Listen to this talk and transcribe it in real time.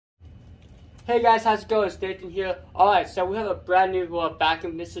Hey guys, how's it going? It's Nathan here. Alright, so we have a brand new robot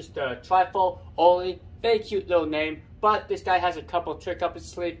vacuum. This is the Trifo Ollie. Very cute little name, but this guy has a couple tricks up his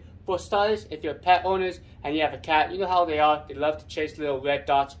sleeve. For starters, if you're pet owners and you have a cat, you know how they are. They love to chase little red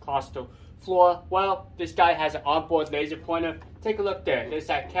dots across the floor. Well, this guy has an onboard laser pointer. Take a look there. There's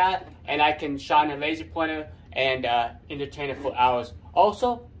that cat, and I can shine a laser pointer and entertain it for hours.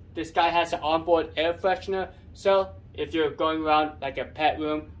 Also, this guy has an onboard air freshener, so if you're going around like a pet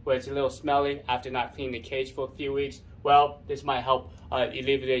room where it's a little smelly after not cleaning the cage for a few weeks, well, this might help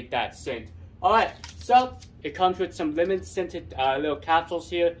alleviate that scent. Alright, so it comes with some lemon scented little capsules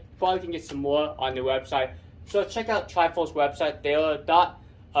here. You probably can get some more on the website. So check out Trifo's website. They are not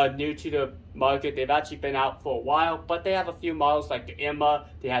new to the market. They've actually been out for a while, but they have a few models like the Emma,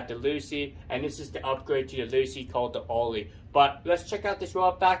 they have the Lucy, and this is the upgrade to the Lucy called the Ollie. But let's check out this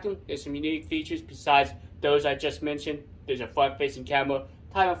robot vacuum. There's some unique features besides those I just mentioned. There's a front-facing camera,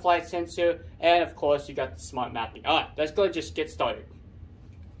 time of flight sensor, and of course you got the smart mapping. Alright, let's go and just get started.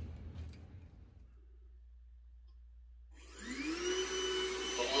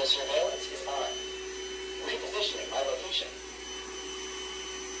 Video surveillance is on. Repositioning my location.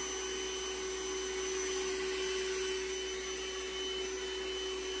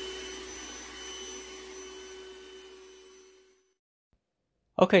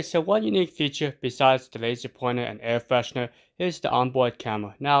 Okay, so one unique feature besides the laser pointer and air freshener is the onboard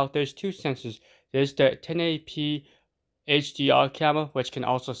camera. Now, there's two sensors. There's the 1080p HDR camera, which can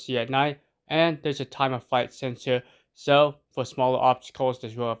also see at night, and there's a time of flight sensor. So, for smaller obstacles,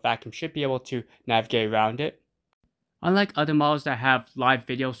 this robot vacuum should be able to navigate around it. Unlike other models that have live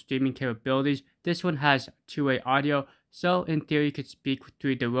video streaming capabilities, this one has two-way audio. So in theory, you could speak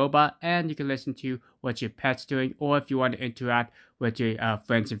through the robot and you can listen to what your pet's doing, or if you want to interact with your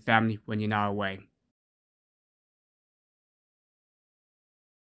friends and family when you're not away.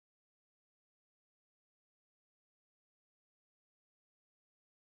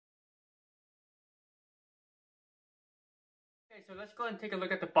 Okay, so let's go ahead and take a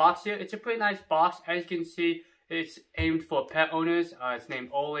look at the box here. It's a pretty nice box. As you can see, it's aimed for pet owners. It's named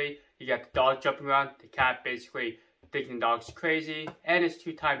Ollie. You got the dog jumping around, the cat basically thinking the dog's crazy, and it's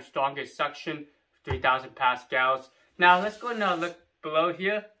 2 times stronger suction, 3,000 pascals. Now let's go and look below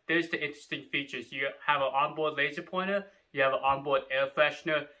here. There's the interesting features. You have an onboard laser pointer, you have an onboard air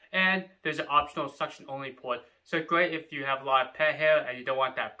freshener, and there's an optional suction only port. So great if you have a lot of pet hair and you don't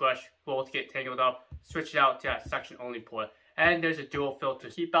want that brush roll to get tangled up, switch it out to that suction only port. And there's a dual filter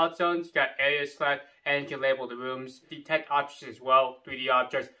keep out zones. You got area select, and you can label the rooms. Detect objects as well, 3D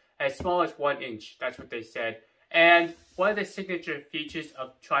objects, as small as 1 inch. That's what they said. And one of the signature features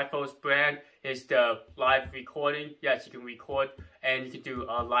of Trifo's brand is the live recording. Yes, you can record and you can do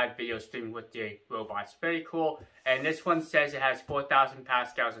a live video streaming with the robots. Very cool. And this one says it has 4,000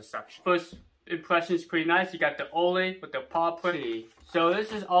 pascals of suction. First impression is pretty nice. You got the Ollie with the paw print. So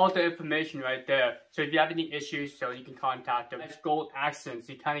this is all the information right there. So if you have any issues, so you can contact them. It's gold accents.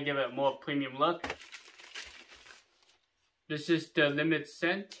 You kind of give it a more premium look. This is the limited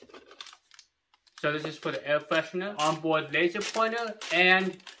scent. So this is for the air freshener, onboard laser pointer,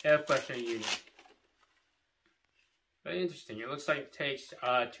 and air freshener unit. Very interesting. It looks like it takes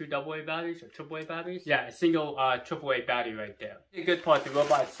 2 AA batteries or AAA batteries. Yeah, a single AAA battery right there. The good part, the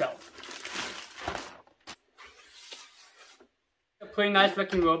robot itself. A pretty nice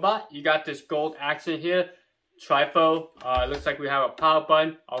looking robot. You got this gold accent here. Trifo. Looks like we have a power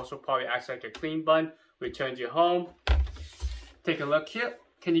button. Also probably acts like a clean button. Returns you home. Take a look here.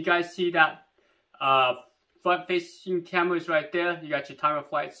 Can you guys see that? Front-facing cameras right there. You got your time of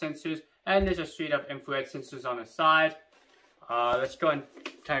flight sensors, and there's a suite of infrared sensors on the side. Let's go and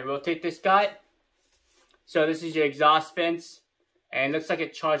try and rotate this guy. So this is your exhaust vents, and it looks like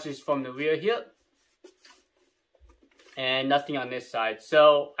it charges from the rear here, and nothing on this side.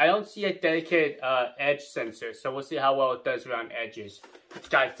 So I don't see a dedicated edge sensor, so we'll see how well it does around edges. This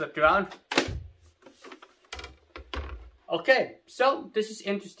guy flipped around. Okay, so this is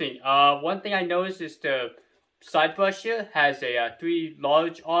interesting. One thing I noticed is the side brush here has a 3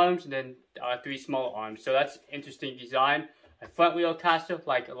 large arms and then 3 small arms. So that's interesting design. A front wheel caster,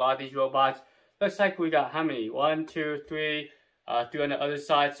 like a lot of these robots. Looks like we got how many? 1, 2, 3, 3 on the other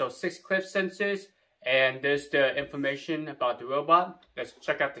side. So 6 clip sensors. And there's the information about the robot. Let's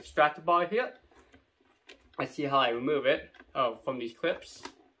check out the extractor bar here. Let's see how I remove it from these clips.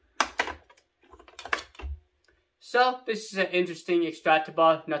 So this is an interesting extractor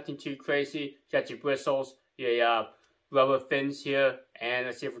bar, nothing too crazy. You got your bristles, your rubber fins here, and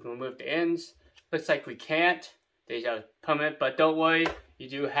let's see if we can remove the ends. Looks like we can't. These are permanent, but don't worry, you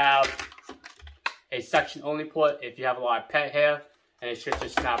do have a suction only port if you have a lot of pet hair, and it should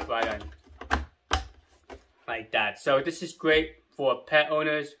just snap right in. like that. So this is great for pet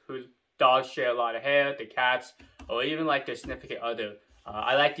owners whose dogs share a lot of hair, the cats, or even like their significant other.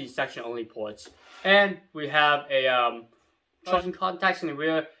 I like these section only ports. And we have a charging contacts in the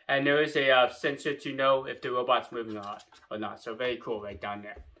rear, and there is a sensor to know if the robot's moving or not. So very cool right down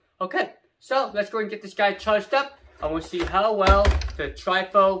there. Okay, so let's go and get this guy charged up. I want to see how well the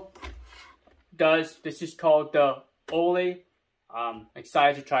Trifo does. This is called the Ollie.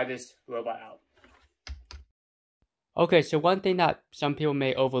 Excited to try this robot out. Okay, so one thing that some people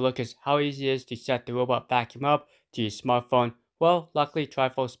may overlook is how easy it is to set the robot vacuum up to your smartphone. Well, luckily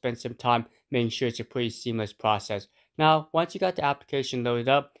Trifo spent some time making sure it's a pretty seamless process. Now, once you got the application loaded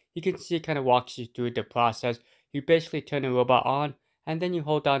up, you can see it kind of walks you through the process. You basically turn the robot on, and then you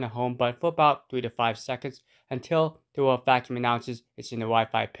hold down the home button for about 3 to 5 seconds until the robot vacuum announces it's in the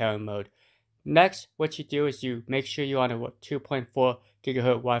Wi-Fi pairing mode. Next, what you do is you make sure you're on a 2.4 GHz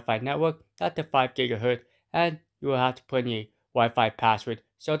Wi-Fi network, not the 5 GHz, and you will have to put in your Wi-Fi password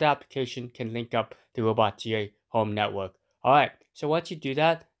so the application can link up the robot to your home network. Alright, so once you do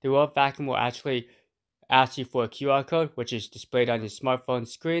that, the robot vacuum will actually ask you for a QR code, which is displayed on your smartphone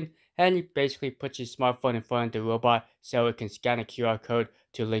screen, and you basically put your smartphone in front of the robot so it can scan a QR code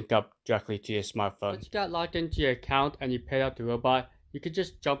to link up directly to your smartphone. Once you got logged into your account and you paid out the robot, you can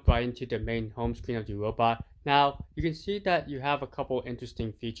just jump right into the main home screen of the robot. Now, you can see that you have a couple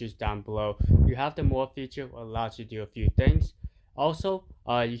interesting features down below. You have the More feature, which allows you to do a few things. Also,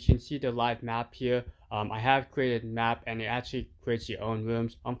 you can see the live map here. I have created a map and it actually creates your own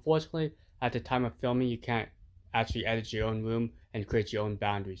rooms. Unfortunately, at the time of filming, you can't actually edit your own room and create your own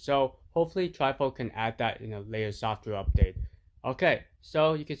boundaries. So hopefully Trifo can add that in a later software update. Okay,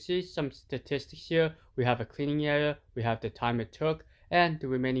 so you can see some statistics here. We have a cleaning area, we have the time it took, and the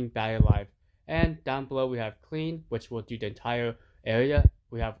remaining battery life. And down below we have clean, which will do the entire area.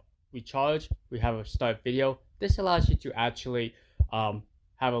 We have recharge, we have a start video. This allows you to actually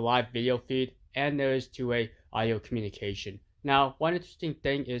have a live video feed, and there is two-way audio communication. Now, one interesting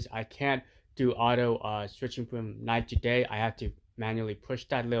thing is I can't do auto switching from night to day. I have to manually push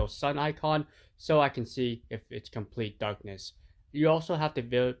that little sun icon so I can see if it's complete darkness. You also have the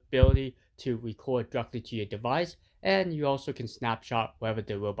ability to record directly to your device, and you also can snapshot wherever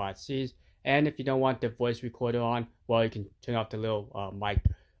the robot sees. And if you don't want the voice recorder on, well, you can turn off the little mic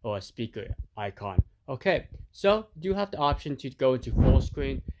or speaker icon. Okay, so you do have the option to go into full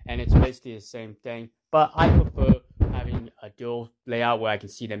screen, and it's basically the same thing, but I prefer having a dual layout where I can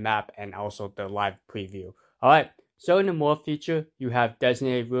see the map and also the live preview. Alright, so in the More feature, you have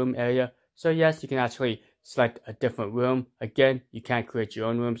designated room area. So yes, you can actually select a different room. Again, you can't create your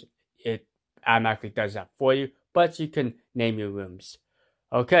own rooms. It automatically does that for you, but you can name your rooms.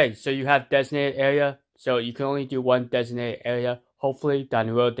 Okay, so you have designated area. So you can only do one designated area. Hopefully down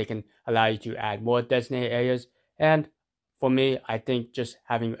the road they can allow you to add more designated areas. And for me, I think just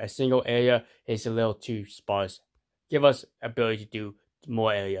having a single area is a little too sparse. Give us ability to do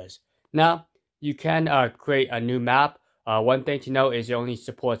more areas. Now, you can create a new map. One thing to note is it only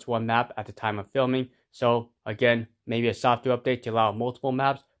supports one map at the time of filming. So again, maybe a software update to allow multiple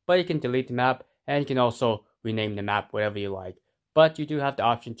maps, but you can delete the map and you can also rename the map whatever you like. But you do have the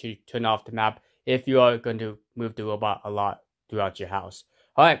option to turn off the map if you are going to move the robot a lot throughout your house.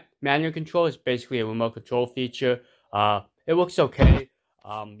 Alright, manual control is basically a remote control feature. It looks okay.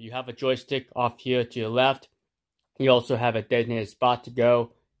 You have a joystick off here to the left. You also have a designated spot to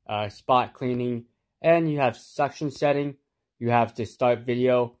go, spot cleaning, and you have suction setting. You have the start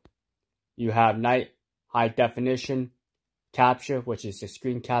video. You have night high definition capture, which is the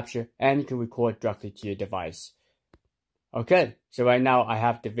screen capture, and you can record directly to your device. Okay, so right now I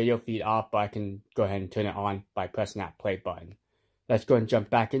have the video feed off, but I can go ahead and turn it on by pressing that play button. Let's go and jump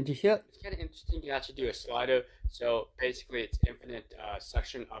back into here. It's kind of interesting. You actually do a slider. So basically it's infinite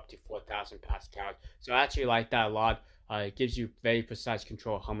suction up to 4,000 pascals. So I actually like that a lot. It gives you very precise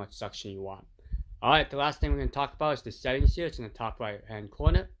control of how much suction you want. Alright, the last thing we're going to talk about is the settings here. It's in the top right hand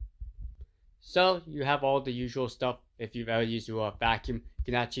corner. So you have all the usual stuff. If you've ever used your vacuum, you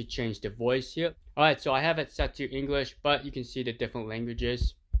can actually change the voice here. Alright, so I have it set to English, but you can see the different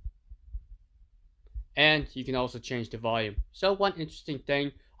languages. And you can also change the volume. So one interesting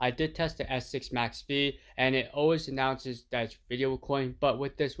thing, I did test the S6 Max V, and it always announces that it's video recording, but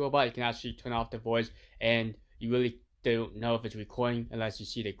with this robot you can actually turn off the voice and you really don't know if it's recording unless you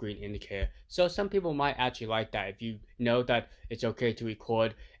see the green indicator. So some people might actually like that if you know that it's okay to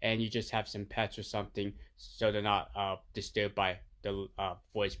record and you just have some pets or something so they're not disturbed by the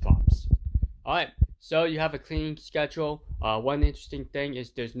voice prompts. Alright, so you have a cleaning schedule. One interesting thing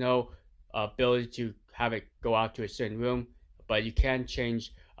is there's no ability to have it go out to a certain room, but you can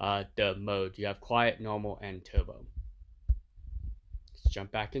change the mode. You have quiet, normal, and turbo. Let's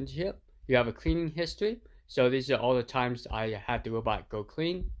jump back into here. You have a cleaning history. So these are all the times I had the robot go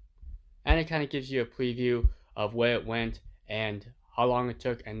clean. And it kind of gives you a preview of where it went and how long it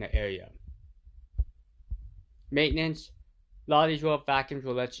took and the area. Maintenance. A lot of these robot vacuums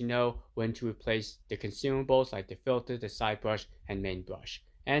will let you know when to replace the consumables like the filter, the side brush, and main brush.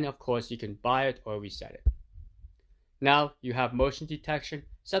 And of course, you can buy it or reset it. Now you have motion detection,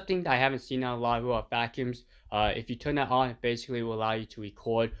 something that I haven't seen on a lot of robot vacuums. If you turn that on, it basically will allow you to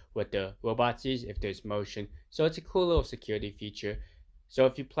record what the robot sees if there's motion. So it's a cool little security feature. So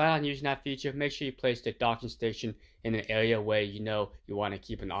if you plan on using that feature, make sure you place the docking station in an area where you know you want to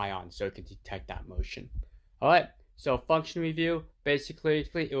keep an eye on so it can detect that motion. Alright, so function review, basically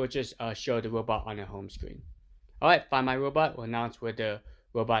it will just show the robot on the home screen. Alright, Find My Robot will announce where the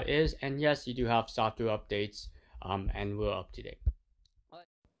robot is, and yes, you do have software updates, and we're up to date.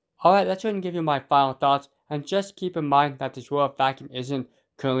 Alright, let's go ahead and give you my final thoughts, and just keep in mind that this robot vacuum isn't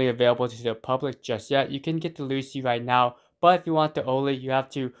currently available to the public just yet. You can get the Lucy right now, but if you want the Ollie, you have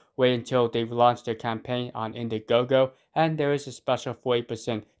to wait until they launch their campaign on Indiegogo, and there is a special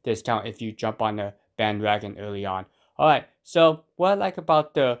 40% discount if you jump on the bandwagon early on. Alright, so what I like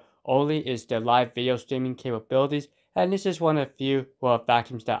about the Ollie is the live video streaming capabilities, and this is one of the few robot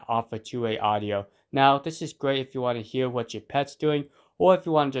vacuums that offer two-way audio. Now, this is great if you want to hear what your pet's doing, or if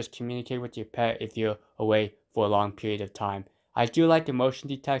you want to just communicate with your pet if you're away for a long period of time. I do like the motion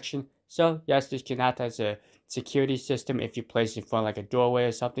detection, so yes, this can act as a security system if you place it in front of like a doorway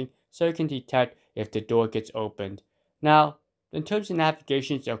or something, so it can detect if the door gets opened. Now, in terms of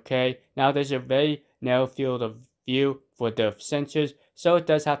navigation, it's okay. Now, there's a very narrow field of view for the sensors, so it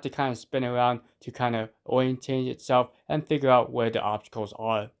does have to kind of spin around to kind of orientate itself and figure out where the obstacles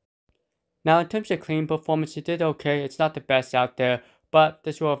are. Now, in terms of cleaning performance, it did okay. It's not the best out there, but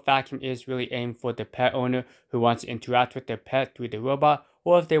this robot vacuum is really aimed for the pet owner who wants to interact with their pet through the robot,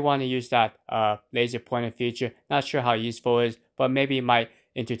 or if they want to use that laser pointer feature. Not sure how useful it is, but maybe it might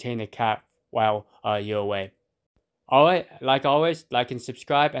entertain the cat while you're away. Alright, like always, like and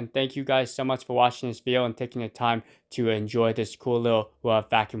subscribe, and thank you guys so much for watching this video and taking the time to enjoy this cool little robot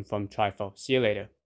vacuum from Trifo. See you later.